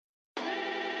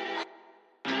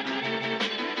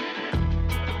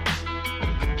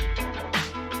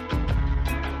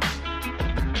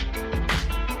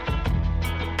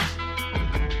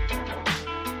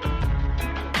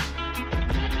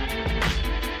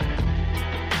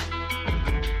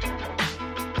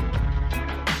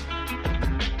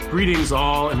Greetings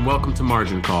all and welcome to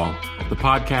Margin Call, the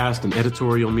podcast and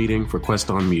editorial meeting for Quest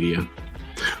On Media.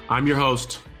 I'm your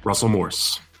host, Russell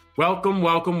Morse. Welcome,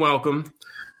 welcome, welcome.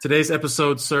 Today's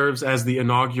episode serves as the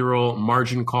inaugural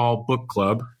Margin Call Book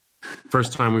Club.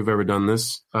 First time we've ever done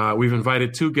this. We've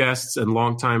invited two guests and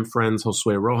longtime friends,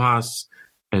 Josue Rojas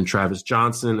and Travis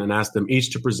Johnson, and asked them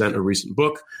each to present a recent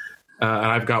book.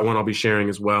 I've got one I'll be sharing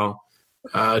as well.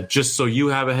 Just so you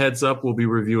have a heads up, we'll be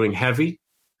reviewing Heavy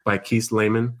by Keith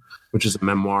Lehman, which is a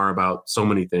memoir about so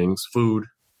many things: food,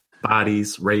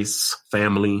 bodies, race,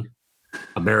 family,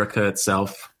 America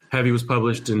itself. Heavy was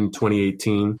published in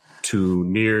 2018 to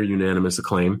near unanimous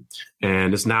acclaim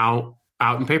and is now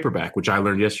out in paperback, which I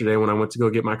learned yesterday when I went to go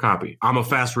get my copy. I'm a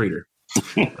fast reader.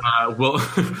 We'll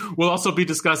also be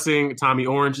discussing Tommy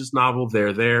Orange's novel,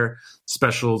 There,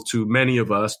 special to many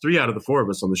of us, 3 out of the 4 of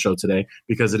us on the show today,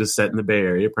 because it is set in the Bay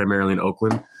Area, primarily in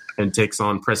Oakland, and takes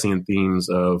on prescient themes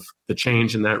of the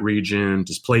change in that region,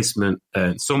 displacement,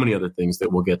 and so many other things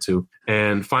that we'll get to.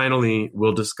 And finally,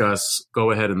 we'll discuss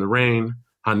Go Ahead in the Rain,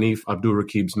 Hanif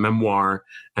Abdurraqib's memoir,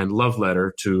 and love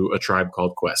letter to A Tribe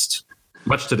Called Quest.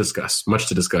 Much to discuss.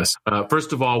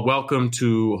 First of all, welcome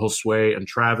to Josue and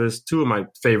Travis, 2 of my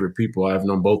favorite people. I've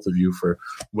known both of you for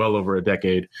well over a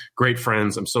decade. Great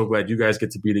friends. I'm so glad you guys get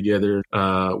to be together.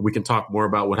 We can talk more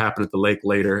about what happened at the lake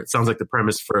later. It sounds like the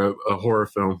premise for a horror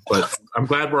film, but I'm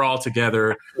glad we're all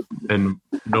together and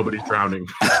nobody's drowning.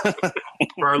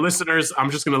 For our listeners,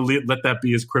 I'm just going to let that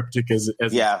be as cryptic as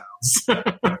yeah.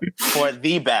 For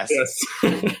the best.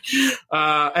 Yes.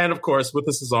 And of course, with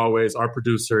us as always, our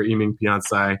producer, Yiming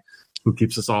Piansai, who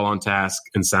keeps us all on task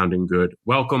and sounding good.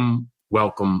 Welcome,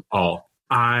 welcome all.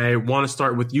 I want to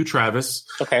start with you, Travis.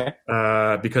 Okay.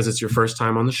 Because it's your first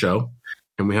time on the show.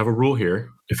 And we have a rule here.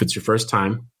 If it's your first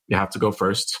time, you have to go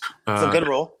first. It's a good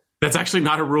rule. That's actually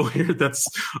not a rule here. That's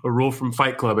a rule from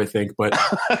Fight Club, I think. But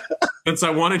since I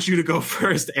wanted you to go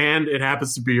first, and it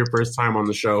happens to be your first time on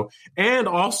the show, and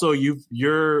also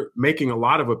you're making a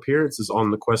lot of appearances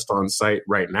on the Quest On site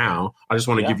right now, I just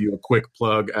want to give you a quick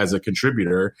plug as a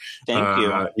contributor. Thank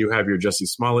you. You have your Jussie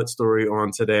Smollett story on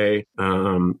today,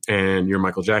 and your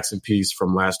Michael Jackson piece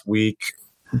from last week.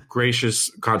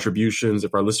 Gracious contributions.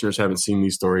 If our listeners haven't seen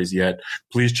these stories yet,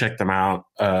 please check them out.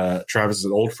 Travis is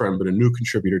an old friend, but a new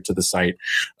contributor to the site.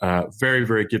 Very,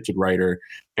 very gifted writer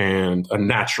and a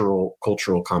natural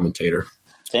cultural commentator.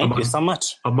 Thank you so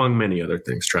much. Among many other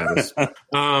things, Travis.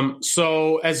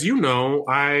 So as you know,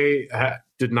 I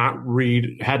had not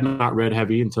read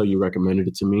Heavy until you recommended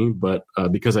it to me, but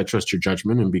because I trust your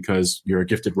judgment and because you're a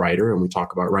gifted writer and we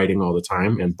talk about writing all the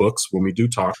time and books when we do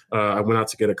talk, I went out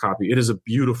to get a copy. It is a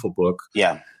beautiful book.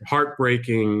 Yeah.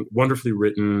 Heartbreaking, wonderfully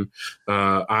written.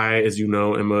 I, as you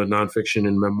know, am a nonfiction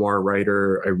and memoir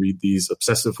writer. I read these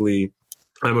obsessively.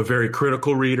 I'm a very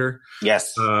critical reader.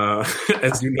 Yes.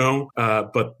 As you know,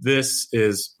 but this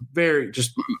is very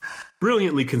just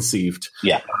brilliantly conceived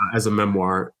as a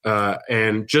memoir.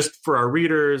 And just for our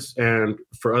readers and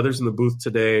for others in the booth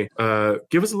today,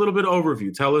 give us a little bit of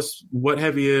overview. Tell us what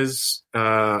Heavy is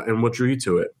and what drew you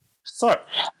to it. Sure.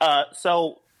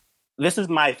 So this is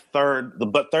my third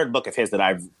book of his that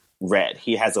I've read.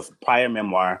 He has a prior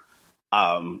memoir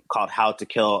called How to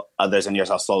Kill Others and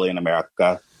Yourself Slowly in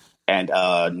America, and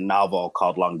a novel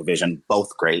called Long Division,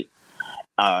 both great.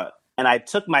 And I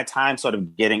took my time sort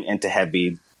of getting into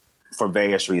Heavy for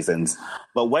various reasons.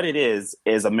 But what it is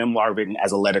a memoir written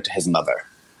as a letter to his mother.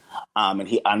 And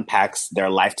he unpacks their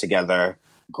life together,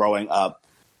 growing up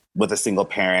with a single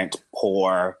parent,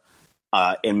 poor,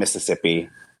 in Mississippi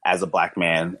as a Black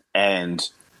man. And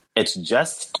it's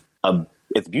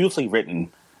it's beautifully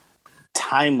written,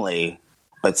 timely,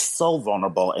 but so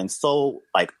vulnerable and so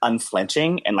like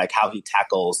unflinching, and like how he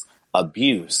tackles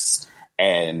abuse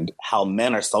and how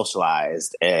men are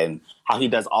socialized and how he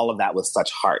does all of that with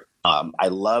such heart.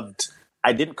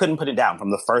 Couldn't put it down from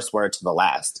the first word to the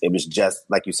last. It was just,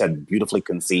 like you said, beautifully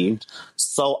conceived,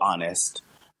 so honest,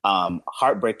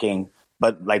 heartbreaking,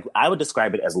 but like I would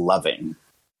describe it as loving.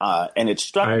 And it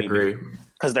struck me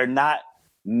because there are not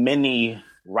many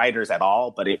writers at all,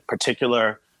 but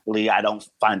I don't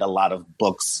find a lot of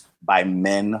books by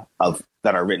men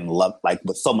that are written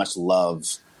with so much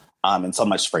love and so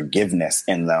much forgiveness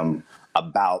in them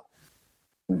about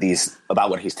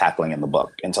what he's tackling in the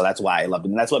book. And so that's why I loved it.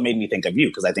 And that's what made me think of you,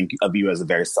 because I think of you as a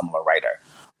very similar writer.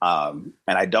 And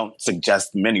I don't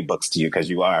suggest many books to you because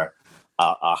you are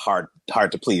hard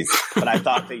to please. But I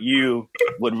thought that you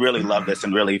would really love this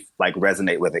and really like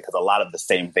resonate with it, because a lot of the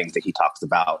same things that he talks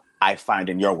about, I find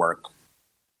in your work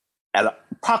at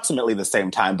approximately the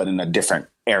same time, but in a different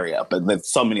area, but with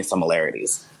so many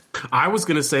similarities. I was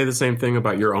going to say the same thing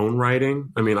about your own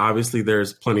writing. I mean, obviously,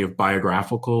 there's plenty of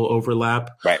biographical overlap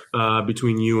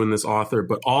between you and this author,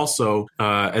 but also,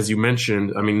 as you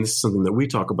mentioned, I mean, this is something that we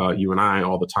talk about, you and I,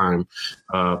 all the time,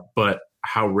 but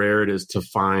how rare it is to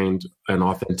find an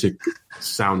authentic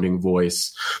sounding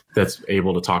voice that's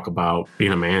able to talk about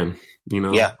being a man. You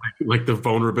know, like the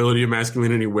vulnerability of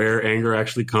masculinity, where anger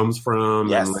actually comes from.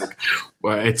 Yes. And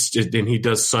like, and he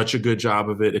does such a good job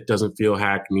of it. It doesn't feel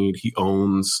hackneyed. He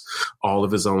owns all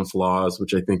of his own flaws,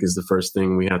 which I think is the first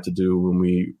thing we have to do when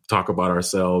we talk about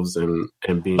ourselves and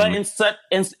being. But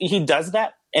he does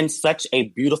that in such a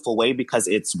beautiful way because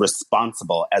it's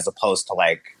responsible, as opposed to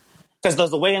like, because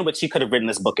there's a way in which he could have written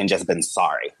this book and just been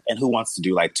sorry. And who wants to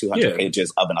do like 200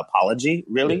 pages of an apology,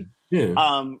 really? Yeah.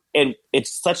 And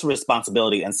it's such a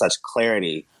responsibility and such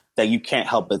clarity that you can't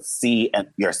help but see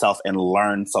yourself and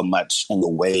learn so much in the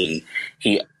way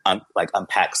he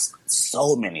unpacks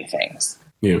so many things.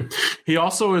 Yeah. He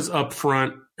also is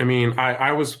upfront. I mean,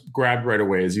 I was grabbed right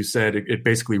away. As you said, it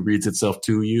basically reads itself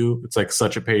to you. It's like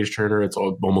such a page turner. It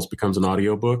almost becomes an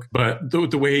audiobook. But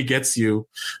the way he gets you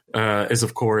is,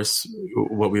 of course,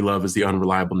 what we love is the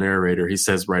unreliable narrator. He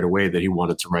says right away that he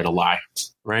wanted to write a lie,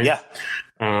 right? Yeah.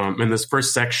 In this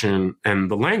first section, and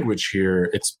the language here,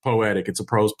 it's poetic. It's a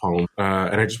prose poem,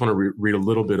 and I just want to read a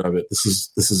little bit of it. This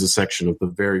is a section of the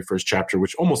very first chapter,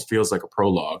 which almost feels like a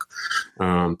prologue.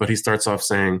 But he starts off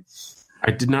saying, "I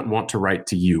did not want to write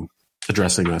to you,"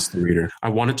 addressing us, the reader. "I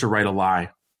wanted to write a lie.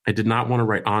 I did not want to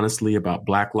write honestly about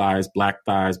black lies, black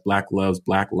thighs, black loves,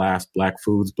 black laughs, black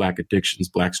foods, black addictions,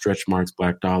 black stretch marks,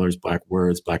 black dollars, black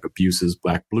words, black abuses,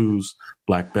 black blues,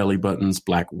 black belly buttons,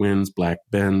 black wins, black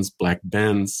bends, black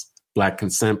bends, black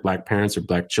consent, black parents, or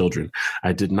black children.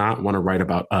 I did not want to write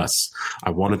about us. I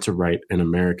wanted to write an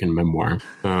American memoir."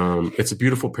 It's a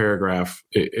beautiful paragraph,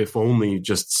 if only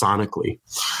just sonically,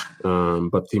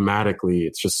 but thematically,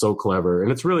 it's just so clever.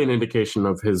 And it's really an indication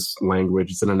of his language.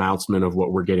 It's an announcement of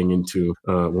what we're getting into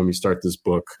when we start this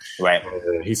book. Right.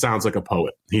 He sounds like a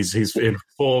poet. He's in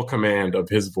full command of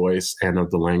his voice and of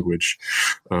the language.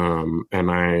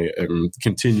 And I am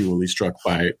continually struck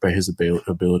by his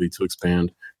ability to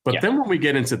expand. But then when we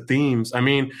get into themes, I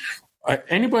mean,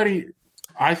 anybody,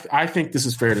 I think this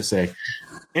is fair to say,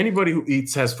 anybody who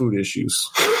eats has food issues.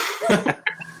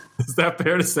 Is that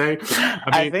fair to say?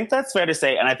 I think that's fair to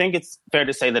say. And I think it's fair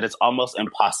to say that it's almost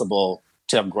impossible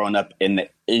to have grown up in the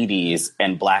 80s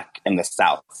and Black in the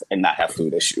South and not have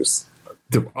food issues.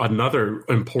 Another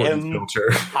important filter.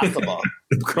 Impossible.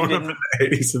 Growing up in the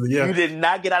 80s. You did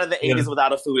not get out of the 80s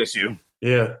without a food issue.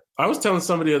 Yeah. I was telling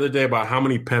somebody the other day about how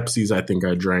many Pepsis I think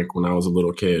I drank when I was a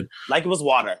little kid. Like it was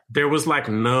water. There was like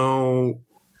no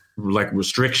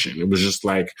restriction. It was just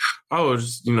like, oh,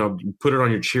 just, put it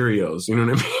on your Cheerios. You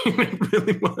know what I mean? It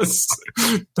really was.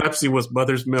 Pepsi was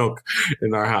mother's milk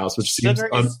in our house, which seems Sugar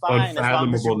is fine as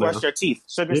long as you brush now. Your teeth.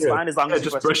 Sugar is fine as long as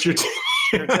you brush your teeth.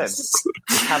 You're good.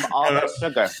 Have all that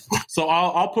sugar. So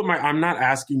I'll put I'm not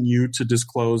asking you to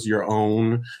disclose your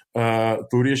own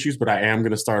food issues, but I am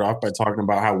going to start off by talking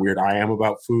about how weird I am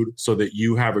about food so that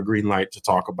you have a green light to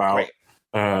talk about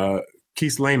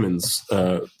Keith Lehman's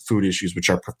food issues, which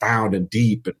are profound and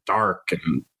deep and dark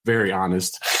and very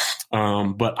honest.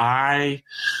 But I,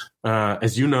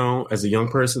 as you know, as a young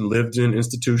person, lived in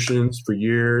institutions for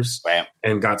years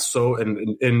and got so,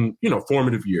 in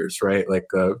formative years, right? Like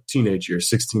teenage years,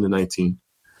 16 to 19,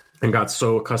 and got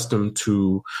so accustomed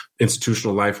to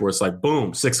institutional life where it's like,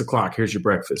 boom, 6:00, here's your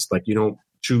breakfast. Like you don't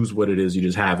choose what it is, you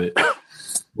just have it.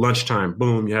 Lunchtime,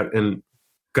 boom, you have, and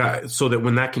so that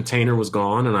when that container was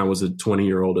gone and I was a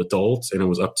 20-year-old adult and it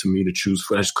was up to me to choose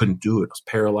food, I just couldn't do it. I was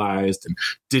paralyzed and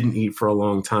didn't eat for a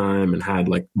long time and had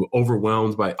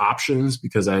overwhelmed by options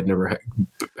because I had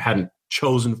hadn't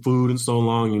chosen food in so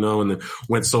long, and then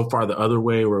went so far the other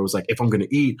way where it was like, if I'm going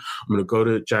to eat, I'm going to go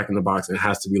to Jack in the Box and it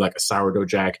has to be like a sourdough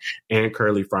jack and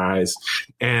curly fries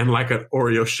and like an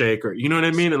Oreo shake or, you know what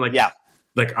I mean? And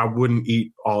like I wouldn't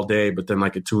eat all day, but then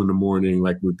like at 2 a.m,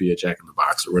 like would be a Jack in the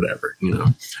Box or whatever,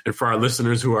 And for our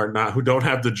listeners who don't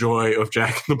have the joy of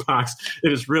Jack in the Box,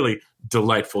 it is really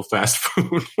delightful fast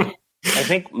food. I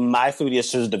think my food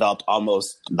issues developed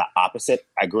almost the opposite.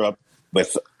 I grew up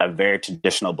with a very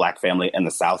traditional Black family in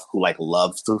the South who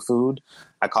loves food.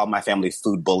 I call my family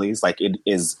food bullies. Like it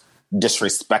is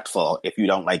disrespectful if you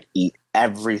don't eat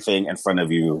everything in front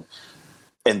of you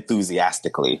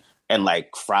enthusiastically and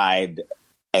fried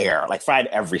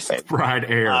everything. Fried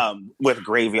air. With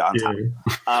gravy on top.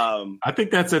 I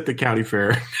think that's at the county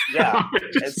fair. Yeah.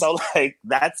 And so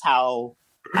that's how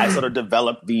I sort of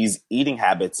developed these eating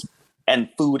habits and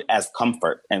food as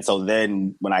comfort. And so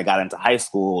then when I got into high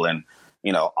school and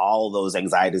all those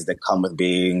anxieties that come with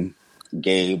being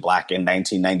gay, Black in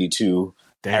 1992.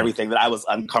 Damn. Everything that I was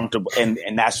uncomfortable in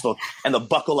Nashville, and the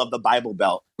buckle of the Bible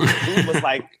Belt. Food was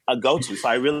like a go-to.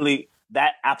 So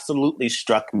that absolutely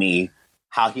struck me,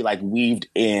 how he weaved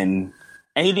in,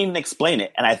 and he didn't even explain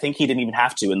it. And I think he didn't even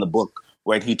have to in the book,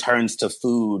 where he turns to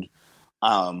food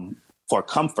for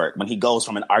comfort when he goes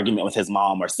from an argument with his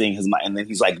mom or seeing his mom, and then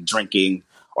he's drinking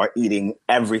or eating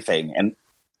everything,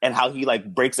 and how he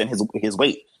breaks in his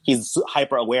weight. He's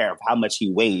hyper aware of how much he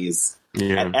weighs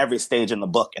at every stage in the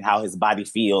book, and how his body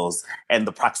feels, and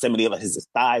the proximity of his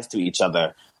thighs to each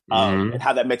other, and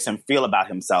how that makes him feel about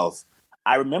himself.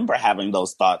 I remember having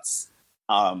those thoughts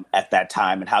at that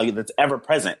time, and how that's ever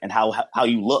present, and how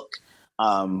you look,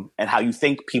 and how you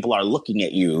think people are looking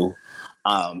at you,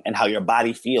 and how your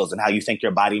body feels, and how you think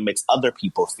your body makes other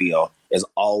people feel is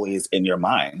always in your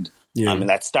mind. Yeah. And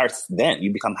that starts then.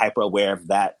 You become hyper aware of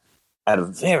that at a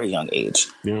very young age.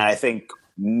 Yeah. And I think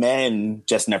men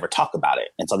just never talk about it.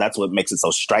 And so that's what makes it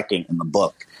so striking in the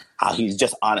book, how he's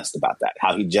just honest about that,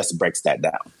 how he just breaks that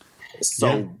down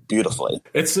so beautifully.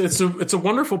 It's a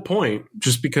wonderful point,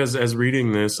 just because as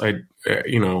reading this, I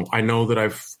know that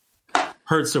I've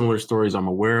heard similar stories. I'm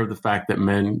aware of the fact that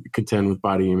men contend with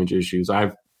body image issues.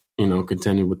 I've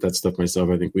contended with that stuff myself.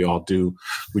 I think we all do.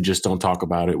 We just don't talk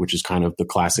about it, which is kind of the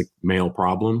classic male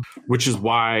problem, which is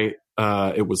why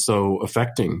it was so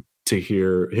affecting to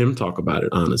hear him talk about it,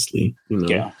 honestly.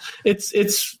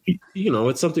 It's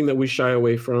something that we shy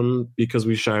away from, because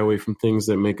we shy away from things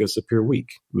that make us appear weak,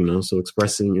 so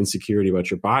expressing insecurity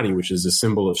about your body, which is a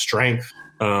symbol of strength,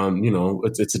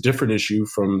 it's a different issue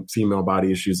from female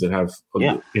body issues that have,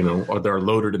 or they're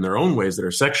loaded in their own ways that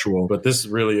are sexual. But this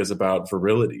really is about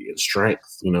virility and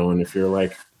strength, and if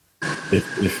you're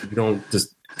if you don't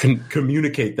just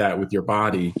communicate that with your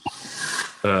body,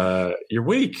 you're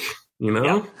weak.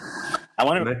 Yeah. I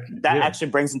want to.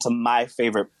 Actually brings into my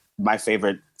favorite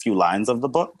few lines of the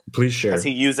book. Please share. Because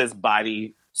he uses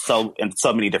body in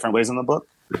so many different ways in the book.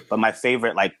 But my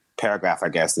favorite paragraph, I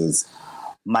guess, is,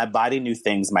 "My body knew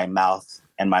things my mouth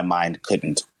and my mind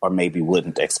couldn't, or maybe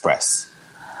wouldn't express.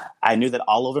 I knew that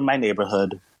all over my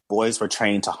neighborhood, boys were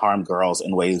trained to harm girls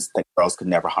in ways that girls could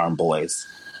never harm boys.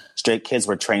 Straight kids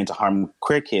were trained to harm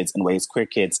queer kids in ways queer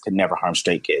kids could never harm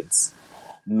straight kids.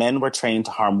 Men were trained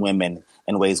to harm women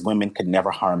in ways women could never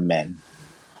harm men.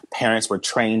 Parents were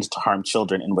trained to harm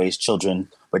children in ways children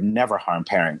would never harm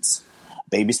parents.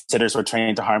 Babysitters were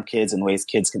trained to harm kids in ways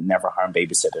kids could never harm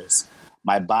babysitters.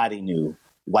 My body knew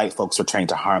white folks were trained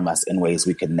to harm us in ways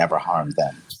we could never harm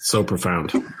them." So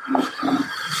profound.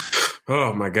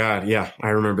 Oh my God. Yeah, I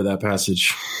remember that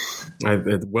passage.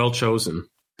 Well chosen.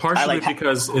 Partially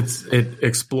because it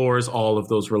explores all of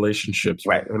those relationships.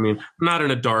 Right. I mean, not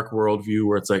in a dark worldview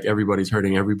where it's everybody's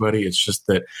hurting everybody. It's just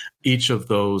that each of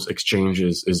those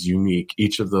exchanges is unique.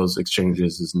 Each of those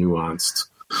exchanges is nuanced.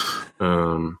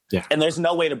 And there's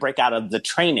no way to break out of the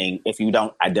training if you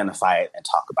don't identify it and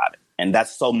talk about it. And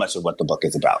that's so much of what the book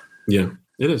is about. Yeah,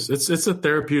 it is. It's a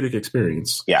therapeutic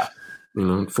experience. Yeah.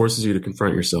 It forces you to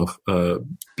confront yourself.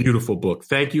 Beautiful book.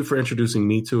 Thank you for introducing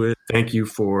me to it. Thank you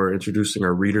for introducing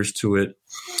our readers to it.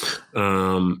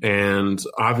 And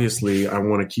obviously, I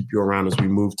want to keep you around as we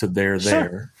move to there,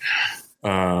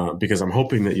 because I'm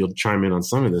hoping that you'll chime in on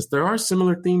some of this. There are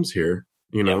similar themes here.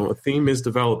 A theme is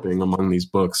developing among these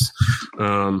books.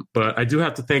 But I do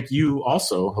have to thank you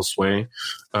also, Josue,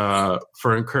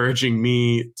 for encouraging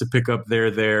me to pick up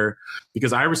There,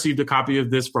 because I received a copy of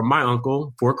this from my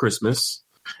uncle for Christmas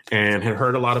and had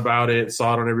heard a lot about it,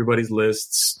 saw it on everybody's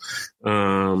lists.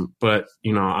 But,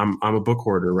 I'm a book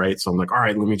hoarder, right? So I'm all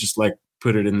right, let me just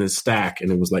put it in this stack.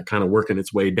 And it was kind of working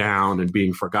its way down and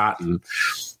being forgotten.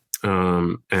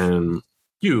 And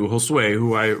you, Josue,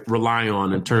 who I rely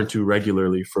on and turn to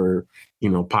regularly for,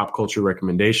 pop culture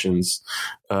recommendations.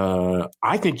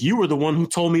 I think you were the one who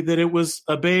told me that it was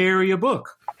a Bay Area book,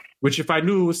 which if I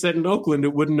knew it was set in Oakland,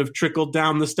 it wouldn't have trickled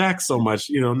down the stack so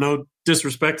much. No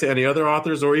disrespect to any other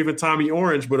authors or even Tommy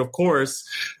Orange. But of course,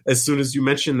 as soon as you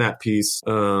mentioned that piece,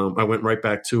 I went right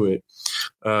back to it.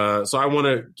 So I want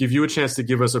to give you a chance to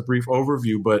give us a brief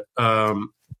overview. But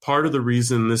part of the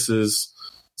reason this is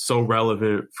so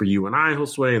relevant for you and I,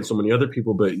 Josue, and so many other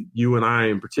people, but you and I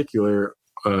in particular,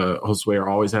 Josue, are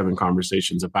always having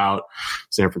conversations about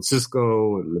San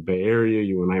Francisco and the Bay Area.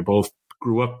 You and I both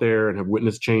grew up there and have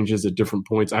witnessed changes at different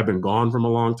points. I've been gone for a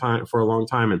long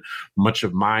time, and much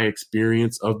of my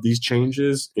experience of these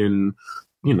changes in,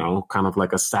 kind of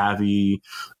a savvy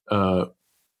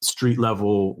street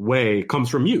level way comes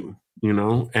from you. you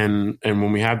know, and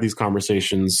when we have these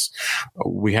conversations,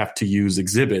 we have to use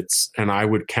exhibits, and I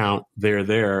would count There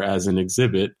There as an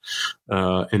exhibit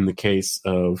in the case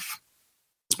of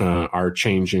our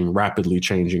rapidly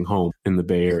changing home in the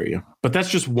Bay Area. But that's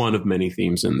just one of many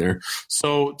themes in there.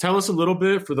 So tell us a little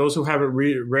bit, for those who haven't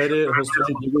read it,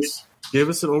 give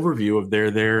us an overview of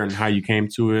There There and how you came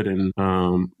to it and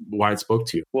why it spoke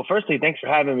to you. Well, firstly, thanks for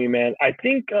having me, man. I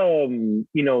think,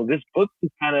 this book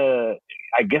just kind of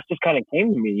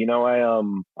came to me. You know,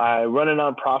 I run a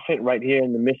nonprofit right here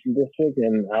in the Mission District,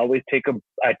 and I always take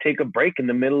a break in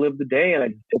the middle of the day, and I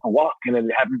just take a walk, and it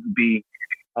happens to be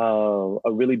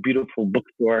a really beautiful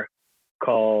bookstore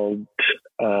called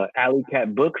Alley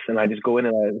Cat Books, and I just go in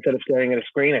and instead of staring at a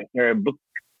screen, I stare at book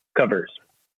covers,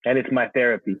 and it's my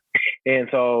therapy. And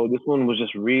so this one was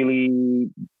just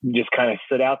kind of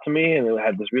stood out to me, and it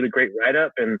had this really great write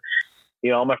up, and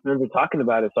all my friends were talking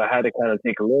about it, so I had to kind of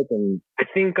take a look. And I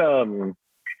think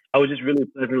I was just really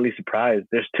pleasantly surprised.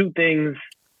 There's two things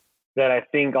that I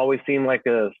think always seem like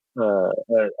a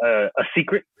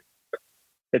secret.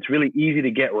 It's really easy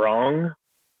to get wrong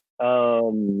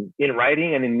in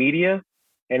writing and in media,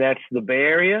 and that's the Bay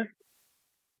Area.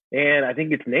 And I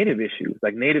think it's Native issues,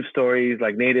 like Native stories,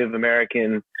 like Native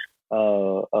American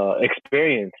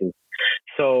experiences.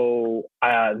 So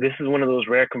this is one of those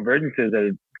rare convergences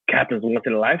that happens once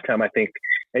in a lifetime, I think.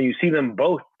 And you see them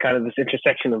both, kind of this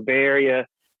intersection of Bay Area,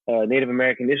 Native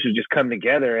American issues just come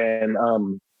together. And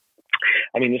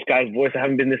this guy's voice, I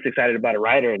haven't been this excited about a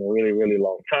writer in a really, really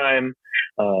long time.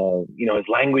 His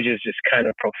language is just kind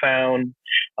of profound.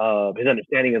 His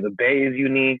understanding of the Bay is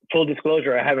unique. Full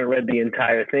disclosure, I haven't read the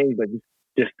entire thing, but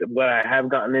just what I have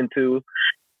gotten into,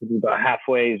 about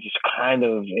halfway, is just kind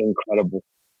of incredible.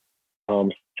 So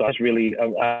that's really,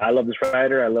 I love this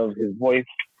writer. I love his voice.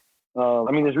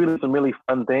 There's really some really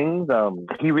fun things.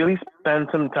 He really spent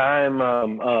some time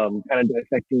kind of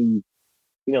dissecting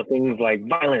things like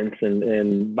violence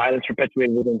and violence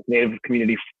perpetuated within Native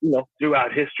communities,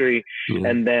 throughout history,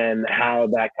 and then how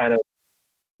that kind of,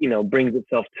 brings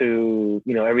itself to,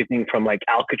 everything from like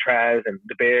Alcatraz and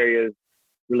the Bay Area's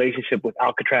relationship with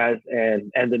Alcatraz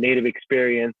and the Native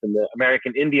experience and the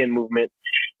American Indian movement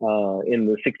in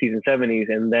the 60s and 70s,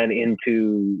 and then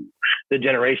into the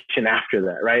generation after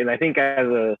that, right? And I think as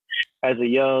a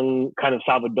young kind of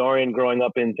Salvadorian growing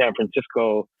up in San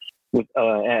Francisco, with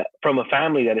from a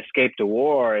family that escaped a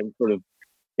war and sort of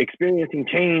experiencing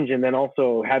change, and then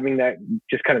also having that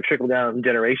just kind of trickle down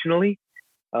generationally,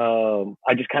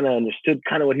 I just kind of understood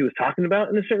kind of what he was talking about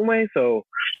in a certain way. So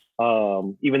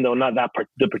even though not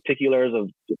the particulars of,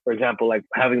 for example, like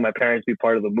having my parents be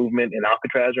part of the movement in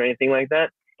Alcatraz or anything like that.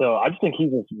 So I just think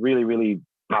he's just really, really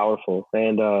powerful.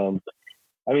 And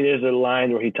there's a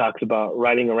line where he talks about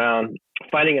riding around,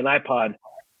 finding an iPod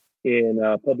in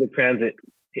public transit.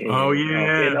 In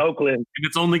Oakland. And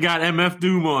it's only got MF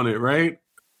Doom on it, right?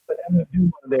 But MF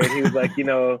Doom on there. He was like,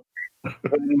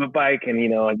 riding a bike, and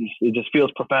it just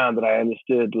feels profound that I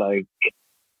understood, like,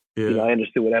 I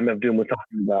understood what MF Doom was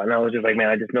talking about, and I was just like, man,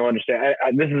 I just don't understand.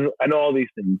 I know all these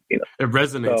things. It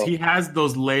resonates. So, he has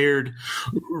those layered,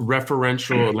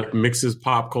 referential, like mixes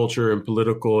pop culture and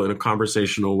political in a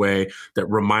conversational way that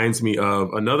reminds me of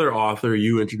another author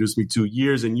you introduced me to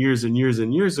years and years and years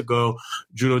and years ago,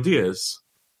 Junot Díaz,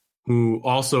 who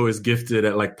also is gifted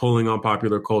at like pulling on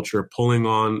popular culture, pulling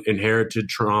on inherited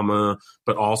trauma,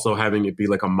 but also having it be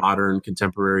like a modern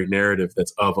contemporary narrative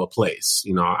that's of a place.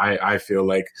 I feel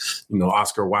like,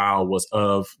 Oscar Wilde was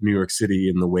of New York City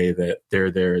in the way that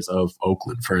There is of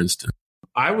Oakland, for instance.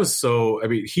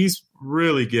 He's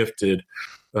really gifted,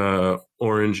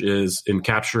 Orange is, in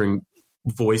capturing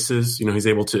voices. He's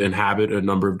able to inhabit a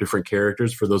number of different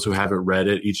characters. For those who haven't read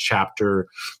it, each chapter,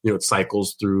 it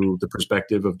cycles through the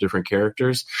perspective of different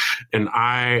characters. And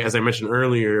as I mentioned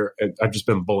earlier, I've just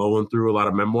been blowing through a lot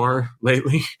of memoir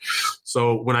lately.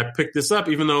 So when I picked this up,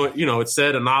 even though, it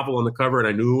said a novel on the cover and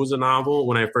I knew it was a novel,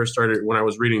 when I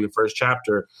was reading the first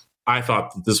chapter, I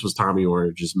thought that this was Tommy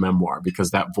Orange's memoir,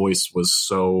 because that voice was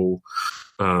so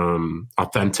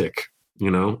authentic.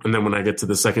 And then when I get to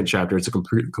the second chapter, it's a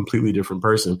completely different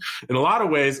person. In a lot of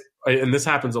ways, and this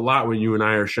happens a lot when you and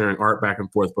I are sharing art back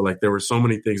and forth, but like there were so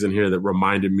many things in here that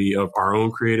reminded me of our own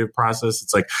creative process.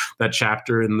 It's like that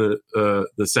chapter in the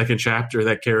second chapter,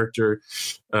 that character,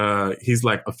 he's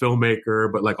like a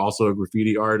filmmaker, but like also a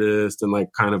graffiti artist and like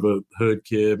kind of a hood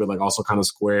kid, but like also kind of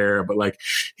square, but like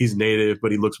he's Native,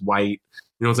 but he looks white.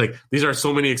 It's like, these are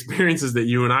so many experiences that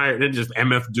you and I, and just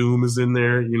MF Doom is in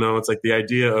there. It's like the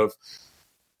idea of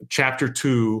chapter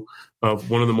 2 of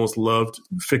one of the most loved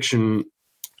fiction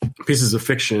pieces of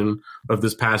fiction of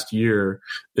this past year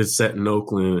is set in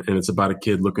Oakland, and it's about a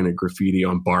kid looking at graffiti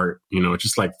on BART. It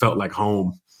just like felt like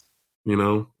home.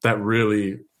 That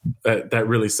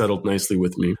really settled nicely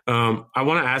with me. I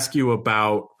want to ask you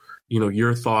about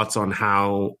your thoughts on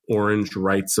how Orange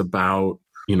writes about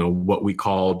what we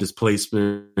call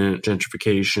displacement,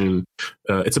 gentrification.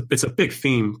 It's a big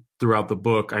theme throughout the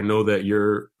book. I know that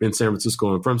you're in San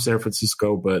Francisco and from San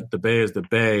Francisco, but the Bay is the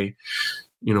Bay.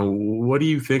 What do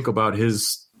you think about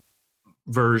his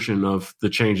version of the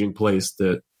changing place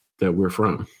that we're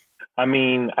from? I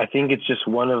mean, I think it's just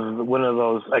one of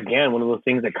those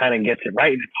things that kind of gets it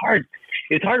right.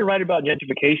 It's hard to write about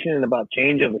gentrification and about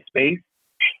change of a space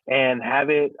and have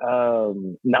it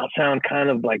not sound kind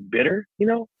of like bitter, in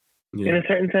a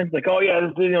certain sense, like, oh yeah,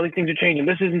 these things are changing.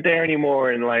 This isn't there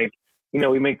anymore. And like,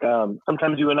 we make,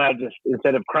 sometimes you and I just,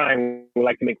 instead of crying, we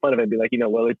like to make fun of it and be like,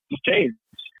 well, it's just changed,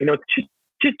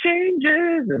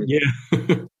 changes. And, you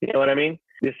know what I mean?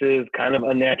 This is kind of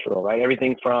unnatural, right?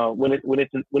 Everything from when it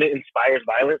inspires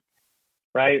violence,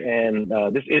 right? And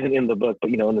this isn't in the book, but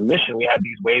in the mission, we had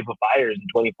these wave of fires in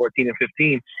 2014 and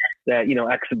 15 that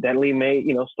accidentally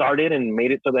started and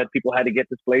made it so that people had to get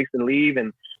displaced and leave,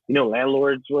 and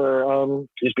landlords were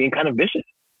just being kind of vicious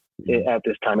at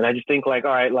this time. And I just think like,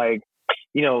 all right, like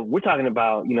we're talking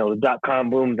about the .com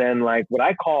boom, then like what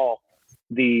I call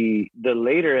the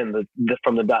later in the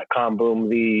from the .com boom,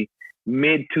 the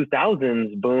mid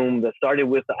 2000s boom that started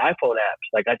with the iPhone apps.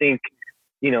 Like I think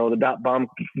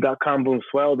the .com boom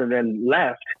swelled and then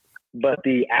left, but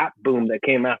the app boom that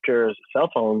came after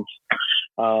cell phones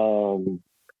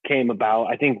came about,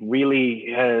 I think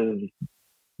really has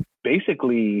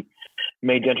basically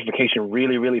made gentrification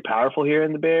really, really powerful here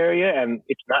in the Bay Area, and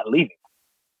it's not leaving.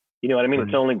 You know what I mean? Right.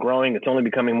 It's only growing. It's only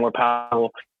becoming more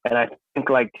powerful. And I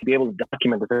think like to be able to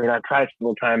document this, I've tried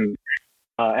several times,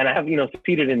 and I have,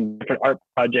 succeeded in different art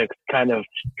projects, kind of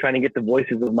trying to get the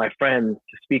voices of my friends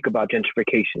to speak about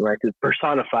gentrification, right? To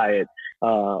personify it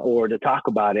or to talk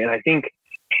about it. And I think,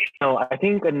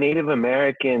 a Native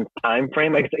American time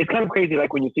frame, like it's kind of crazy.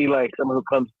 Like when you see like someone who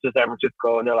comes to San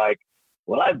Francisco and they're like,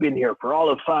 well, I've been here for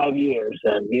all of 5 years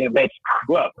and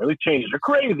really changes are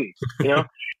crazy,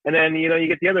 And then, you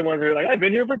get the other ones that are like, I've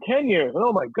been here for 10 years.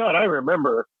 Oh my God, I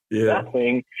remember that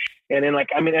thing. And then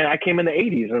and I came in the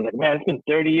 80s and I was like, man, it's been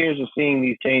 30 years of seeing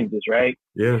these changes, right?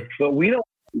 Yeah. But we don't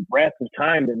have the breadth of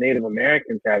time that Native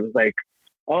Americans have. It's like,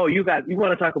 oh, you want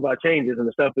to talk about changes and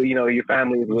the stuff that, your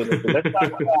family is with us. So let's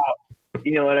talk about,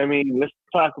 you know what I mean? Let's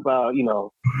talk about, a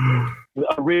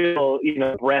real,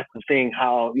 breadth of seeing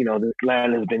how, this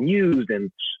land has been used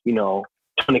and, to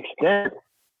an extent,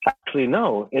 actually,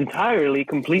 no, entirely,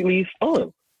 completely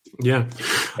stolen. Yeah.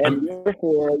 And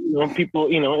therefore, people,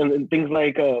 and things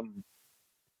like, how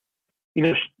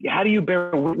do you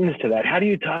bear witness to that? How do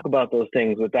you talk about those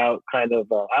things without kind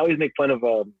of, I always make fun of,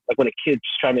 like when a kid's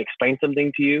trying to explain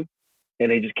something to you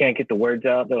and they just can't get the words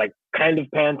out. They're like kind of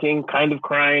panting, kind of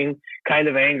crying, kind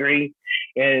of angry.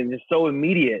 And it's so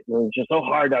immediate and it's just so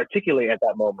hard to articulate at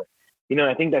that moment.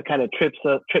 I think that kind of trips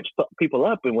people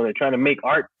up and when they're trying to make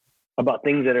art about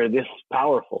things that are this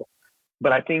powerful.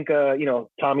 But I think,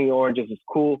 Tommy Orange is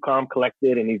cool, calm,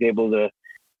 collected, and he's able to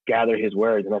gather his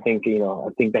words. And I think,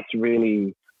 that's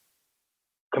really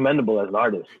commendable as an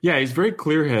artist. Yeah, he's very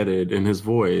clear-headed in his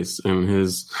voice, and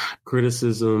his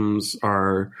criticisms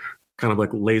are kind of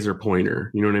like laser pointer.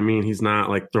 You know what I mean? He's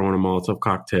not like throwing a Molotov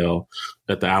cocktail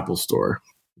at the Apple store.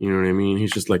 You know what I mean?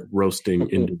 He's just like roasting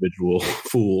individual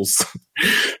fools.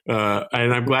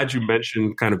 And I'm glad you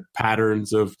mentioned kind of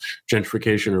patterns of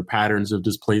gentrification or patterns of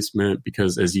displacement,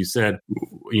 because as you said,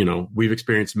 we've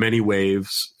experienced many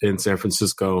waves in San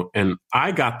Francisco. And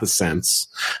I got the sense,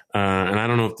 and I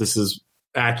don't know if this is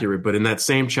accurate, but in that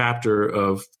same chapter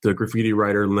of the graffiti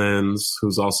writer Lenz,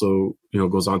 who's also,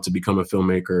 goes on to become a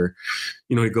filmmaker,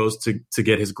 he goes to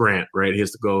get his grant, right? He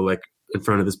has to go like in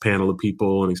front of this panel of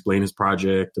people and explain his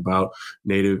project about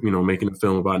Native, making a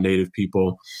film about Native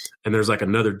people. And there's like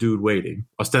another dude waiting,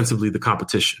 ostensibly the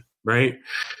competition, right?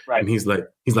 Right. And he's like,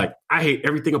 I hate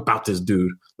everything about this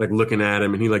dude, like looking at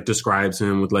him, and he like describes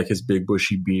him with like his big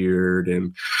bushy beard.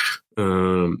 And,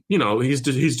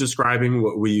 he's describing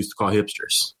what we used to call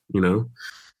hipsters,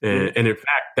 And in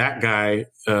fact, that guy,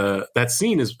 that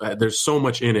scene is, there's so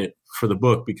much in it for the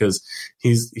book, because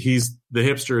he's the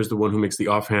hipster is the one who makes the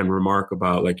offhand remark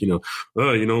about like,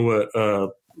 oh, you know what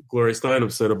Gloria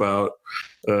Steinem said about,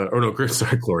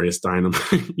 Gloria Steinem,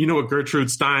 what Gertrude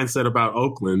Stein said about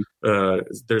Oakland,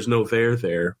 there's no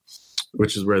there,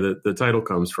 which is where the title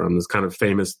comes from, this kind of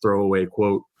famous throwaway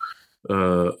quote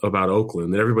about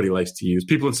Oakland that everybody likes to use.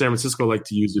 People in San Francisco like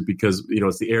to use it because,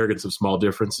 it's the arrogance of small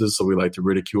differences. So we like to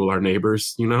ridicule our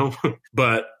neighbors,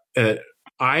 but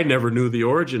I never knew the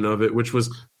origin of it, which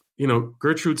was,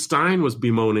 Gertrude Stein was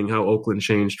bemoaning how Oakland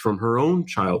changed from her own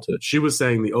childhood. She was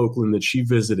saying the Oakland that she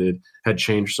visited had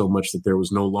changed so much that there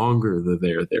was no longer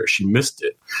the there. She missed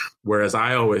it. Whereas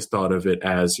I always thought of it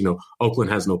as, Oakland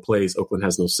has no place, Oakland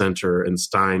has no center, and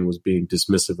Stein was being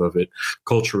dismissive of it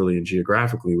culturally and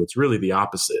geographically. It's really the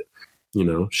opposite.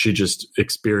 She just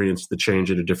experienced the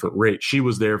change at a different rate. She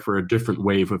was there for a different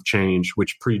wave of change,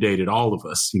 which predated all of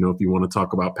us, if you want to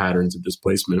talk about patterns of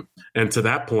displacement. And to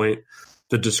that point,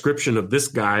 the description of this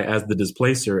guy as the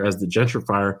displacer, as the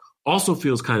gentrifier, also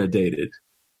feels kind of dated,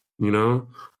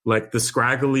 like the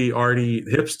scraggly, arty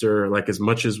hipster, like as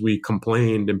much as we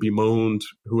complained and bemoaned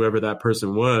whoever that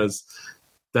person was,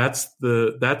 that's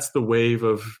the wave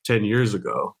of 10 years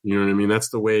ago. You know what I mean?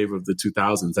 That's the wave of the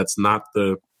 2000s. That's not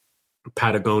the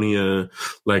Patagonia,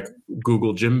 like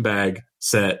Google gym bag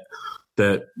set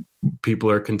that people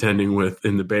are contending with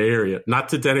in the Bay Area. Not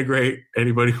to denigrate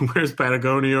anybody who wears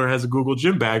Patagonia or has a Google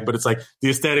gym bag, but it's like the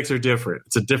aesthetics are different.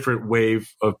 It's a different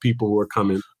wave of people who are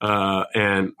coming.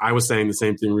 And I was saying the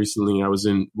same thing recently. I was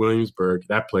in Williamsburg,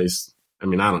 that place. I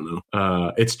mean, I don't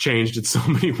know. It's changed in so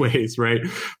many ways, right?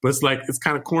 But it's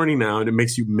kind of corny now, and it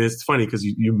makes you miss. It's funny because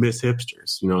you miss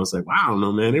hipsters. It's like, wow, I don't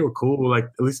know, man. They were cool. Like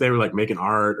at least they were like making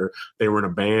art, or they were in a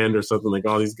band or something. Like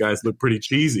all these guys look pretty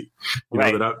cheesy,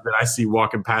 right. that I see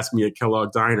walking past me at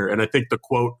Kellogg Diner. And I think the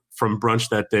quote from brunch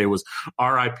that day was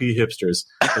 "R.I.P. hipsters."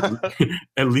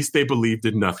 At least they believed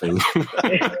in nothing.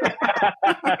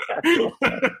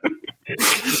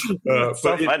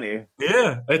 So funny.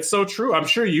 Yeah, it's so true. I'm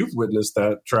sure you've witnessed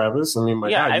that, Travis. I mean,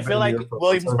 I feel like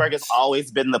Williamsburg has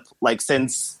always been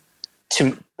since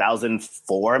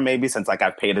 2004, maybe, since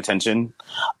I've paid attention.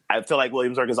 I feel like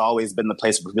Williamsburg has always been the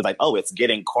place where people like, oh, it's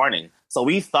getting corny. So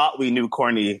we thought we knew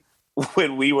corny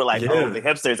when we were like, oh, the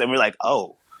hipsters, and we're like,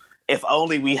 oh, if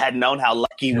only we had known how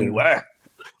lucky we were.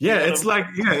 Yeah, it's like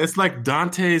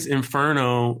Dante's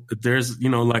Inferno. There's,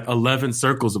 11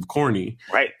 circles of corny.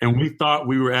 Right. And we thought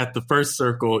we were at the first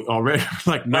circle already.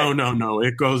 Like, no,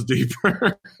 it goes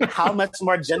deeper. How much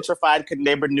more gentrified could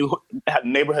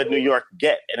neighborhood New York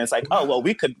get? And it's like, oh, well,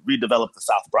 we could redevelop the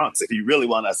South Bronx if you really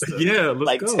want us to. Yeah,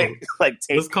 let's go.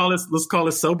 Let's call it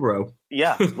Sobro.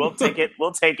 Yeah, we'll take it.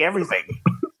 We'll take everything.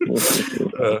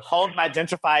 Hold my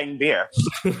gentrifying beer.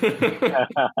 It's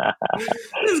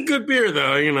good beer,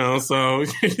 though, so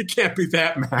you can't be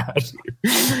that mad.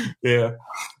 Yeah.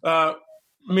 I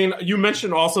mean, you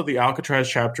mentioned also the Alcatraz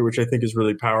chapter, which I think is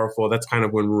really powerful. That's kind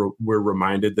of when we're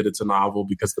reminded that it's a novel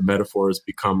because the metaphors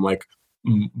become like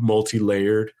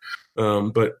multi-layered.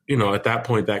 But, at that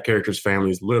point, that character's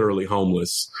family is literally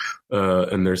homeless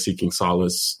and they're seeking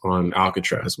solace on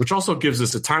Alcatraz, which also gives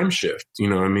us a time shift.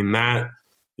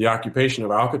 The occupation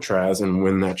of Alcatraz and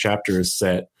when that chapter is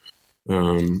set,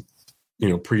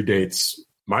 predates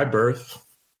my birth,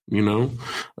 and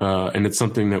it's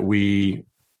something that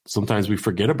sometimes we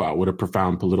forget about what a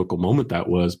profound political moment that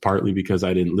was, partly because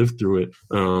I didn't live through it.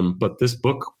 But this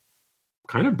book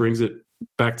kind of brings it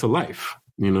back to life.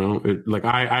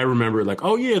 I remember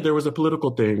oh yeah, there was a political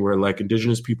thing where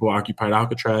indigenous people occupied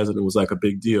Alcatraz and it was a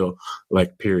big deal,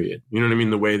 period. You know what I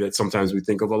mean? The way that sometimes we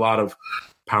think of a lot of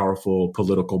powerful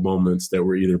political moments that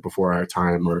were either before our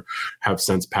time or have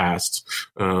since passed.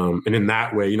 And in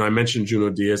that way, I mentioned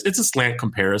Junot Diaz. It's a slant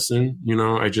comparison.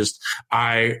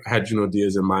 I had Junot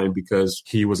Diaz in mind because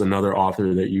he was another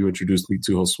author that you introduced me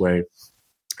to, Josue.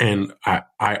 And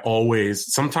I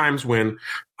always, sometimes when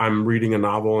I'm reading a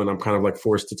novel and I'm kind of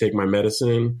forced to take my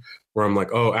medicine, where I'm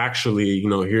like, oh, actually,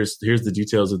 here's the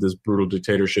details of this brutal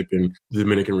dictatorship in the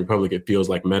Dominican Republic. It feels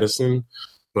like medicine.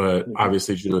 But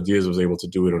obviously, Junot Diaz was able to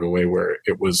do it in a way where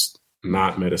it was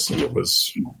not medicine. It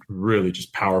was really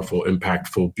just powerful,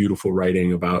 impactful, beautiful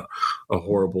writing about a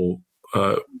horrible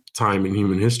time in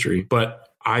human history. But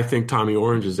I think Tommy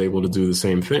Orange is able to do the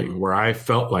same thing, where I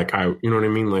felt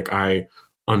I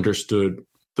understood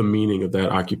the meaning of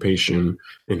that occupation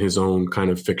in his own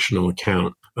kind of fictional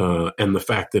account. And the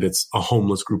fact that it's a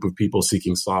homeless group of people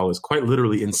seeking solace, quite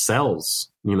literally in cells.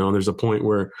 There's a point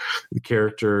where the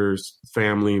character's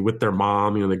family with their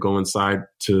mom, they go inside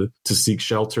to seek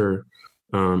shelter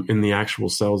in the actual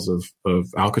cells of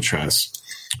Alcatraz.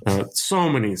 So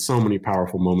many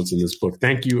powerful moments in this book.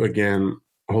 Thank you again,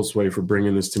 Josue for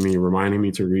bringing this to me, reminding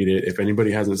me to read it. If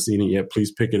anybody hasn't seen it yet,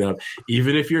 please pick it up.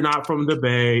 Even if you're not from the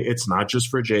Bay, it's not just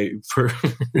for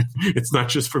it's not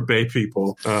just for Bay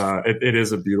people. It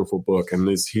is a beautiful book, and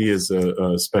he is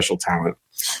a special talent.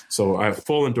 So I have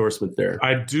full endorsement there.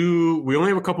 We only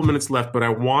have a couple minutes left, but I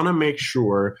want to make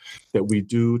sure that we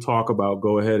do talk about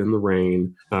Go Ahead in the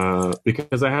Rain,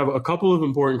 because I have a couple of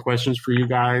important questions for you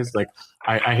guys. Like,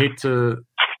 I hate to,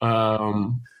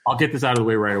 I'll get this out of the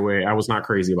way right away. I was not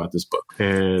crazy about this book,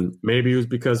 and maybe it was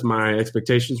because my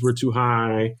expectations were too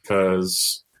high,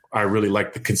 because I really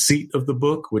like the conceit of the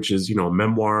book, which is, a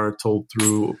memoir told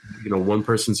through, one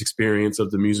person's experience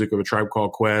of the music of A Tribe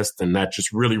Called Quest. And that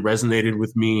just really resonated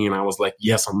with me. And I was like,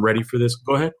 yes, I'm ready for this.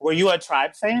 Go ahead. Were you a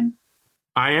Tribe fan?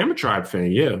 I am a Tribe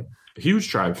fan. Yeah. A huge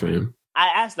Tribe fan. I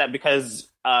asked that because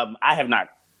I have not.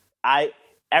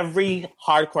 Every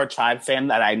hardcore Tribe fan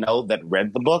that I know that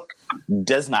read the book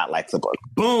does not like the book.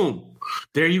 Boom.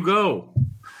 There you go.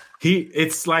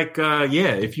 It's like,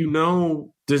 if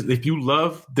if you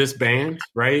love this band,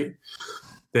 right,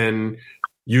 then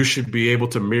you should be able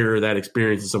to mirror that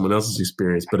experience to someone else's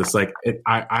experience. But it's like,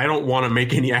 I don't want to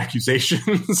make any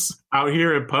accusations out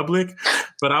here in public,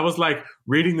 but I was like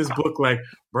reading this book like,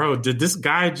 bro, did this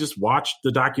guy just watch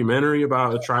the documentary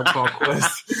about A Tribe Called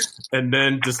Quest and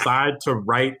then decide to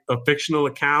write a fictional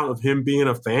account of him being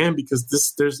a fan?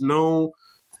 Because there's no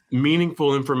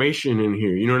meaningful information in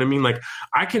here. You know what I mean? Like,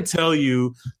 I can tell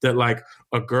you that like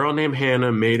a girl named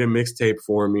Hannah made a mixtape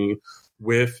for me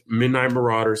with Midnight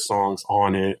Marauders songs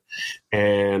on it.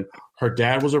 And her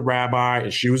dad was a rabbi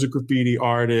and she was a graffiti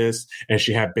artist, and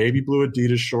she had baby blue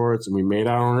Adidas shorts, and we made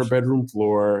out on her bedroom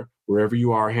floor. Wherever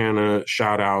you are, Hannah,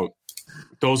 shout out.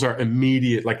 Those are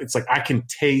immediate. Like, it's like I can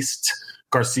taste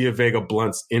Garcia Vega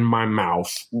blunts in my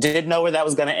mouth. Didn't know where that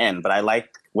was going to end, but I like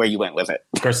where you went with it.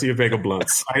 Garcia Vega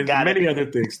blunts. Many other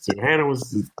things too. Hannah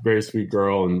was a very sweet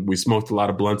girl, and we smoked a lot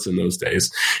of blunts in those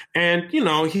days. And,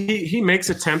 he makes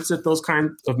attempts at those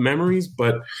kinds of memories,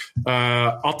 but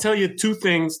I'll tell you two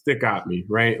things that got me,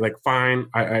 right? Like, fine.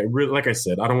 I really, like I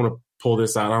said, I don't want to pull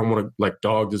this out. I don't want to like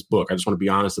dog this book. I just want to be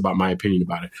honest about my opinion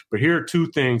about it. But here are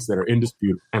two things that are in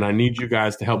dispute, and I need you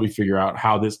guys to help me figure out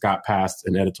how this got past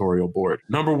an editorial board.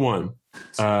 Number one,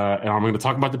 and I'm going to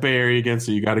talk about the Bay Area again,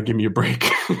 so you got to give me a break.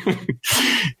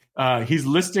 He's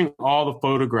listing all the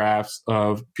photographs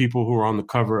of people who are on the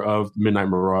cover of Midnight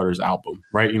Marauders album,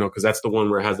 right? Because that's the one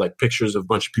where it has like pictures of a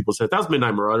bunch of people. Said that was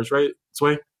Midnight Marauders, right?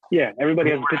 Sway? Yeah,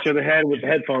 everybody has a picture of the head with the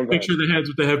headphones on. Picture of the heads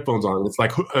with the headphones on. It's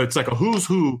like a who's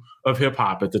who of hip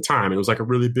hop at the time. And it was like a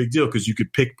really big deal because you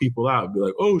could pick people out and be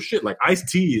like, oh shit, like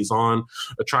Ice-T is on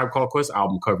a Tribe Called Quest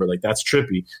album cover. Like, that's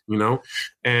trippy,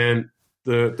 And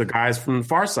the guys from the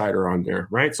Pharcyde are on there,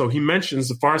 right? So he mentions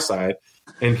the Pharcyde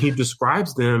and he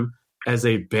describes them as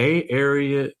a Bay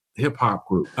Area hip hop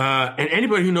group. And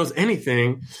anybody who knows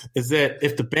anything is that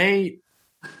if the Bay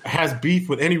has beef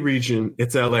with any region,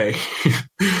 it's LA.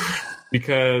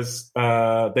 Because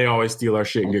they always steal our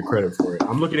shit and get credit for it.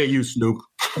 I'm looking at you, Snoop.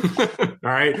 All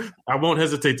right? I won't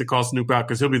hesitate to call Snoop out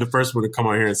because he'll be the first one to come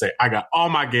on here and say, I got all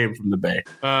my game from the Bay.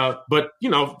 But,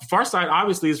 Pharcyde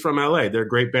obviously is from LA. They're a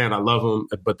great band. I love them,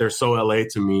 but they're so LA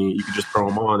to me. You can just throw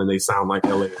them on and they sound like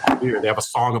LA. They have a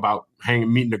song about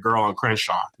meeting a girl on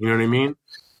Crenshaw. You know what I mean?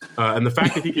 And the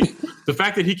fact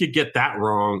that he could get that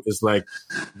wrong is like,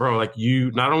 bro, like,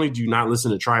 you not only do you not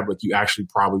listen to Tribe, but you actually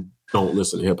probably don't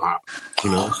listen to hip hop.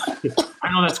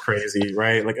 I know that's crazy,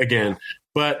 right? Like, again,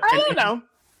 but I don't know.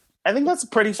 I think that's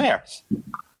pretty fair,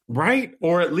 right?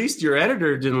 Or at least your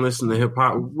editor didn't listen to hip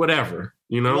hop. Whatever,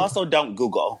 You also don't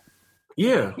Google.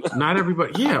 Yeah, not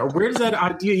everybody. Yeah, where does that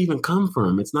idea even come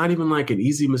from? It's not even like an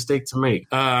easy mistake to make.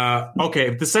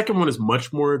 Okay, the second one is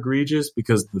much more egregious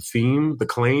because the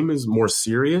claim is more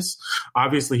serious.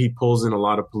 Obviously, he pulls in a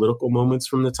lot of political moments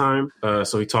from the time.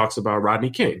 So he talks about Rodney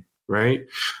King, right?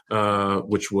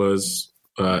 Which was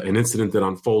an incident that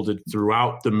unfolded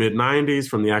throughout the mid-'90s,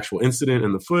 from the actual incident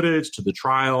and the footage to the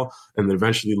trial, and that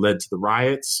eventually led to the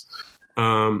riots.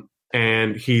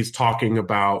 And he's talking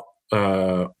about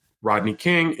Rodney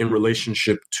King in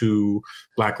relationship to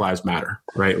Black Lives Matter,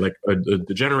 right? Like the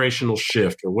generational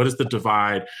shift, or what is the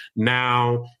divide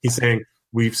now? He's saying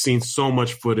we've seen so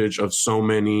much footage of so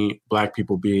many Black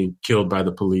people being killed by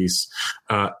the police.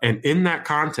 And in that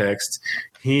context,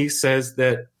 he says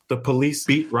that the police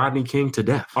beat Rodney King to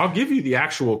death. I'll give you the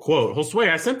actual quote. Josue,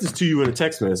 I sent this to you in a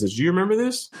text message. Do you remember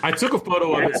this? I took a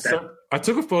photo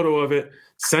of it.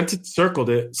 Circled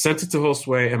it, sent it to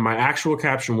Josue, and my actual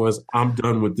caption was, I'm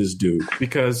done with this dude.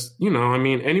 Because,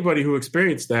 anybody who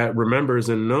experienced that remembers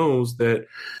and knows that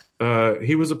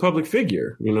he was a public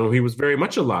figure. You know, he was very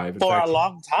much alive for a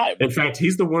long time. In fact,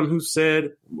 he's the one who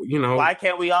said, you know, why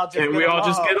can't we all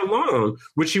just get along?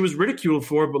 Which he was ridiculed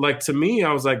for. But like, to me,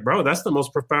 I was like, bro, that's the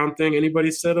most profound thing anybody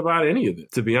said about any of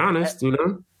it, to be honest, you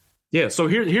know? Yeah. So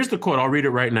here's the quote. I'll read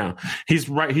it right now. He's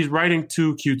writing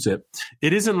to Q-Tip.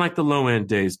 It isn't like the Low End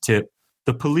days, Tip.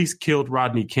 The police killed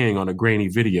Rodney King on a grainy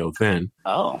video then.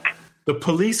 Oh. The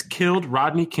police killed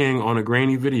Rodney King on a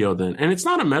grainy video then. And it's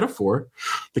not a metaphor.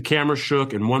 The camera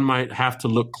shook, and one might have to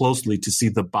look closely to see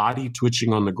the body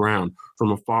twitching on the ground.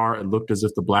 From afar, it looked as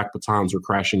if the black batons were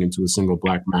crashing into a single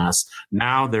black mass.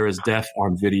 Now there is death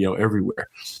on video everywhere.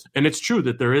 And it's true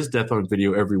that there is death on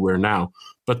video everywhere now.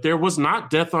 But there was not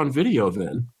death on video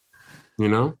then. You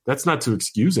know, that's not to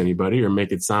excuse anybody or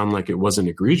make it sound like it wasn't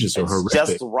egregious or horrific.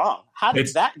 It's just wrong. How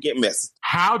did that get missed?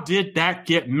 How did that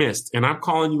get missed? And I'm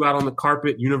calling you out on the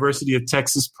carpet, University of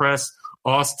Texas Press,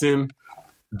 Austin,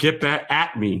 get back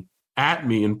at me,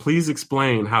 and please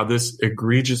explain how this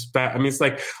egregious I mean, it's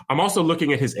like, I'm also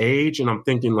looking at his age and I'm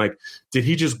thinking, like, did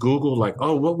he just Google, like,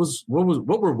 oh, what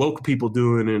were woke people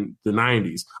doing in the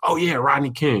 90s? Oh yeah,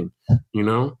 Rodney King, you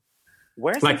know?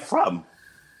 Where's he from?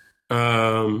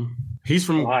 He's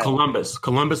from Ohio.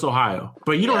 Columbus, Ohio.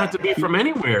 But you don't have to be from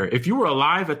anywhere. If you were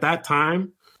alive at that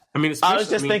time, I mean, I was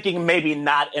just thinking maybe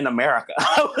not in America.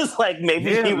 I was like,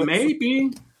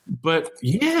 maybe. But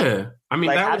yeah, I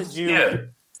mean, like, Yeah.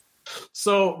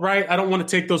 So, right, I don't want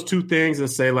to take those two things and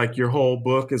say like your whole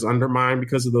book is undermined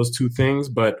because of those two things.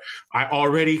 But I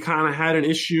already kind of had an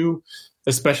issue,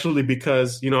 especially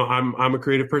because, you know, I'm a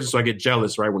creative person, so I get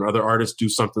jealous, right? When other artists do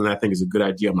something that I think is a good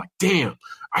idea, I'm like, damn,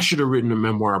 I should have written a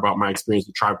memoir about my experience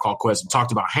with Tribe Called Quest and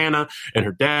talked about Hannah and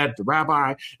her dad, the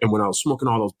rabbi, and when I was smoking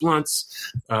all those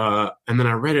blunts. And then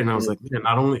I read it and I was like, man,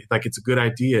 not only like it's a good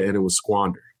idea, and it was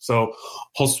squandered. So,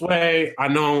 Josue, I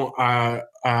know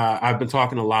I've been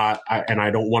talking a lot, and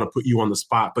I don't want to put you on the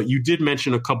spot, but you did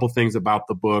mention a couple things about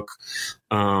the book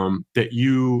that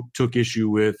you took issue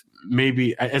with.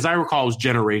 Maybe, as I recall, it was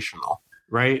generational,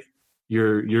 right?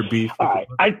 Your beef. All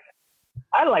right.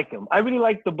 I like him. I really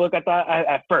liked the book. I thought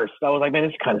at first I was like, man,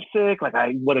 it's kind of sick. Like,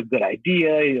 what a good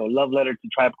idea. You know, love letter to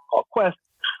Tribe Called Quest.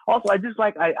 Also, I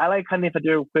like Hanif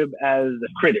Abdurraqib as a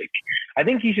critic. I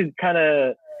think he should kind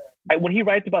of, when he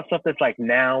writes about stuff that's like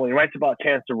now, when he writes about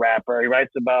Chance the Rapper, he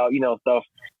writes about, you know, stuff,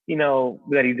 you know,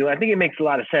 that he's doing. I think it makes a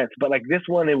lot of sense. But like this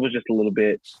one, it was just a little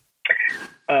bit,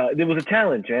 there was a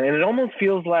challenge. And it almost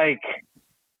feels like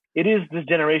it is this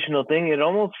generational thing. It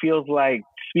almost feels like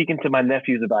speaking to my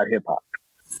nephews about hip hop.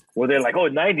 Where they're like, oh,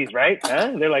 90s, right?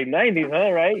 Huh? They're like, 90s,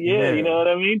 huh? Right? Yeah, you know what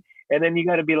I mean? And then you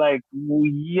got to be like, well,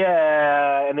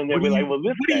 yeah. And then they'll be like, well,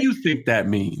 what do you think that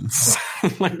means?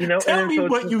 Like, you know, tell me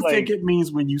what you think it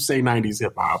means when you say 90s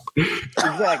hip hop.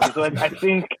 Exactly. So I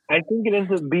think it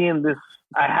ends up being this,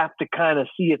 I have to kind of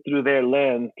see it through their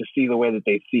lens to see the way that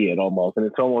they see it almost. And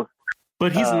it's almost,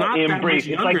 but he's not that much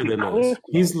younger than us.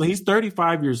 He's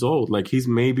 35 years old. Like, he's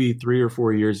maybe 3 or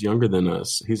 4 years younger than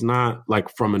us. He's not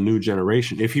like from a new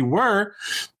generation. If he were,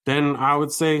 then I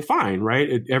would say fine,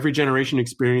 right? Every generation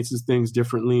experiences things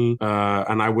differently,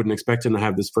 and I wouldn't expect him to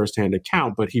have this firsthand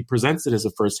account. But he presents it as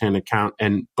a firsthand account,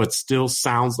 but still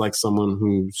sounds like someone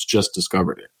who's just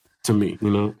discovered it. To me, you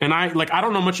know, and I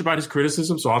don't know much about his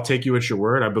criticism, so I'll take you at your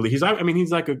word. I believe he's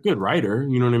like a good writer.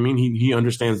 You know what I mean? He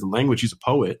understands the language. He's a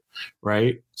poet,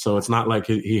 right? So it's not like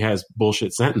he has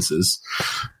bullshit sentences.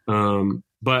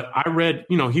 But I read,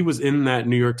 you know, he was in that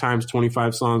New York Times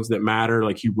 25 Songs That Matter.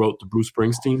 Like, he wrote the Bruce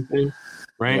Springsteen thing,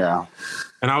 right? Yeah.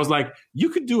 And I was like, you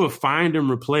could do a find and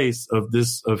replace of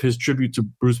his tribute to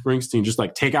Bruce Springsteen. Just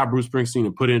like take out Bruce Springsteen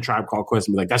and put in Tribe Called Quest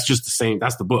and be like, that's just the same.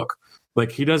 That's the book.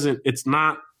 Like, it's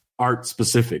not art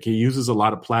specific. He uses a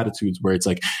lot of platitudes where it's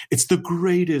like, it's the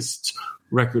greatest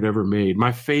record ever made,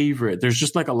 my favorite. There's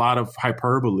just like a lot of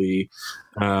hyperbole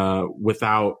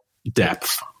without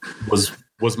depth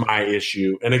was my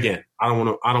issue. And again, I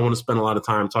don't want to spend a lot of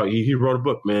time talking. He wrote a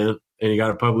book, man, and he got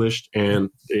it published, and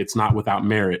it's not without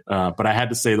merit. But I had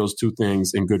to say those two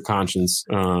things in good conscience,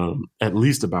 at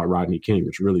least about Rodney King,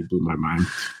 which really blew my mind.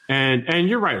 And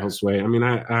you're right, Josue. I mean,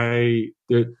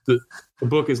 the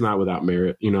book is not without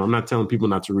merit. You know, I'm not telling people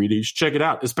not to read it. You should check it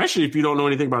out, especially if you don't know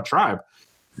anything about Tribe.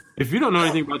 If you don't know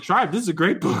anything about Tribe, this is a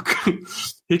great book.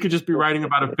 He could just be writing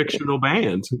about a fictional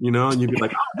band, you know, and you'd be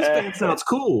like, oh, this band sounds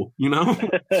cool, you know?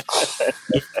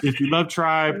 if you love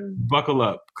Tribe, buckle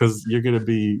up, because you're gonna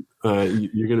be a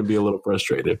little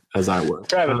frustrated, as I was.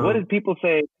 Travis, what did people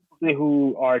say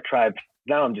who are Tribe?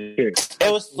 Now I'm just curious.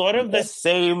 It was sort of the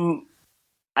same.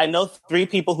 I know 3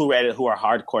 people who read it who are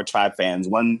hardcore Tribe fans.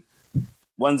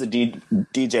 One's a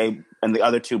DJ, and the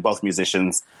other 2 both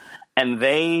musicians, and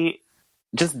they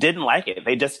just didn't like it.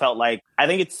 They just felt like, I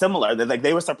think it's similar. Like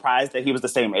they were surprised that he was the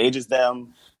same age as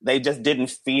them. They just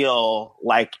didn't feel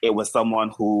like it was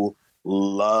someone who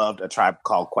loved A Tribe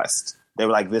Called Quest. They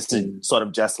were like, this is sort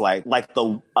of just like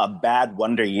the bad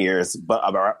Wonder Years, but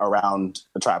around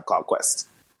A Tribe Called Quest.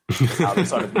 How they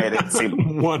sort of made it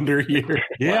seem Wonder Year.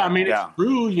 Yeah, I mean, it's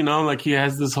true, you know, like he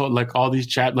has this whole, like all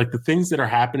these like the things that are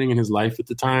happening in his life at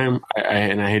the time,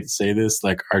 and I hate to say this,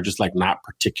 like are just like not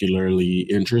particularly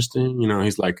interesting. You know,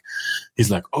 he's like,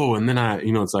 oh, and then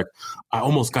it's like, I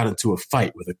almost got into a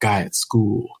fight with a guy at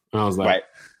school. And I was like, right.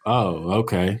 Oh,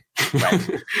 okay.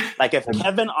 Right. Like if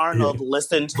Kevin Arnold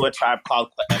listened to A Tribe Called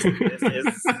Quest, this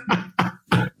is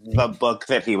the book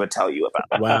that he would tell you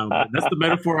about. Wow, man, that's the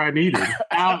metaphor I needed.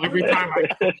 Now, every time I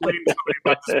complain to somebody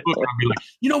about this book, I'll be like,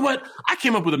 you know what? I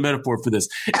came up with a metaphor for this.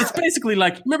 It's basically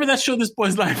like, remember that show, This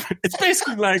Boy's Life? It's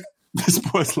basically like This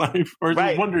Boy's Life, or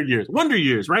right. Wonder Years. Wonder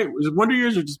Years, right? Was it Wonder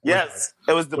Years or just Boy's Yes, Life?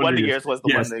 It was the Wonder Years was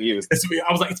the one they used.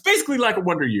 I was like, it's basically like a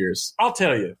Wonder Years. I'll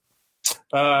tell you.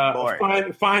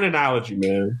 Fine analogy,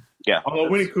 man. Yeah. Although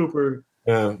Winnie Cooper,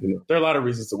 there are a lot of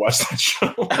reasons to watch that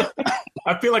show.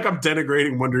 I feel like I'm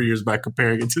denigrating Wonder Years by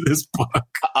comparing it to this book.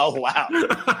 Oh, wow.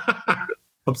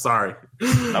 I'm sorry.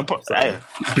 Sorry.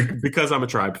 Because I'm a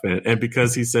Tribe fan, and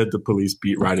because he said the police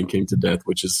beat Rodney King to death,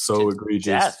 which is so egregious.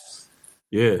 Death.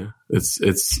 Yeah,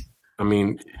 it's. I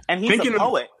mean, and he's a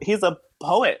poet. He's a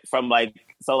poet from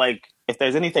if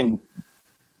there's anything,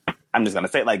 I'm just gonna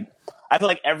say I feel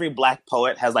like every Black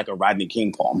poet has like a Rodney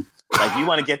King poem. Like you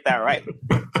want to get that right,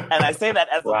 and I say that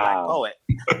as a Black poet.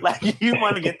 Like you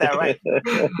want to get that right.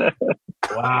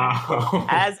 Wow.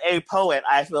 As a poet,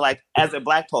 I feel like, as a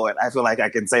Black poet, I feel like I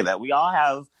can say that we all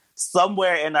have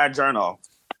somewhere in our journal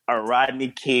a Rodney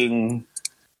King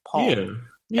poem.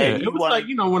 Yeah. It was like,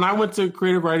 when I went to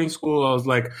creative writing school, I was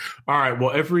like, all right,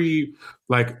 well, every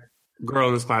girl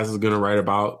in this class is going to write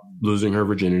about losing her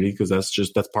virginity because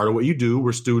that's part of what you do.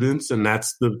 We're students, and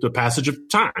that's the passage of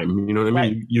time. You know what I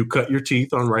mean? Right. You cut your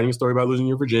teeth on writing a story about losing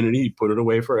your virginity. You put it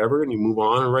away forever, and you move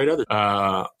on and write other.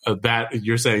 That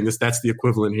you're saying that's the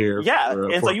equivalent here. Yeah,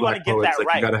 and so you want to get that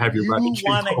right. You got to have your You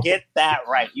want to get that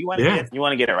right. You want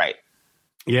to get it right.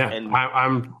 Yeah, and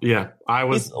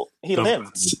he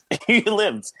lived.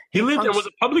 He lived and was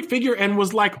a public figure and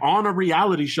was on a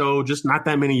reality show just not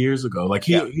that many years ago.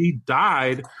 He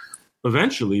died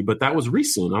eventually, but that was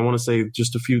recent. I want to say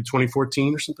just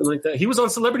 2014 or something like that. He was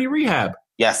on Celebrity Rehab.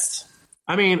 Yes.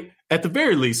 I mean, at the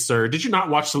very least, sir, did you not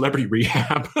watch Celebrity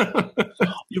Rehab?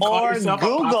 Or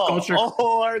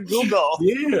Google.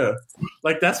 Yeah.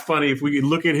 That's funny. If we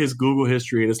look at his Google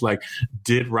history and it's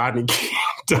did Rodney King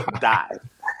die?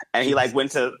 And he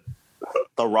went to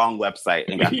the wrong website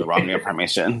and got the wrong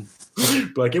information.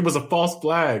 It was a false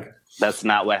flag. That's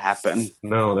not what happened.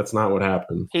 No, that's not what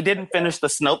happened. He didn't finish the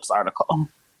Snopes article.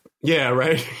 Yeah,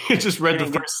 right. He just read the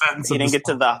first sentence. He didn't get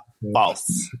to the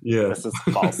false. Yeah. This is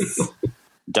false.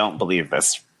 Don't believe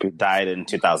this. He died in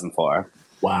 2004.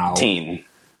 Wow. Teen.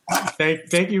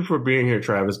 Thank you for being here,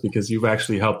 Travis, because you've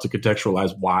actually helped to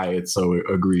contextualize why it's so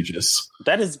egregious.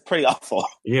 That is pretty awful.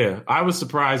 Yeah, I was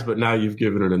surprised, but now you've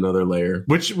given it another layer,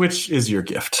 which is your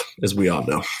gift, as we all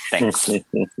know. Thanks.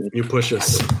 You push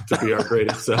us to be our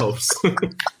greatest selves.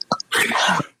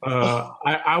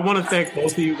 I want to thank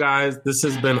both of you guys. This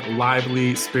has been a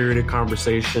lively, spirited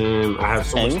conversation. I have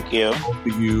so much hope for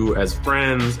you as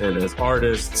friends and as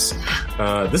artists.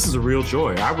 This is a real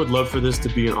joy. I would love for this to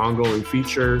be an ongoing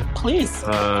feature. Please.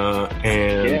 At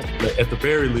the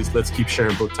very least, let's keep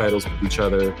sharing book titles with each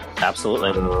other. Absolutely.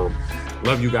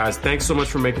 Love you guys. Thanks so much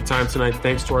for making time tonight.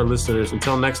 Thanks to our listeners.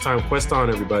 Until next time, Quest on,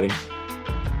 everybody.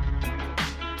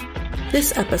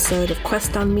 This episode of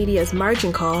Quest on Media's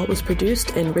Margin Call was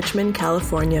produced in Richmond,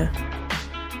 California.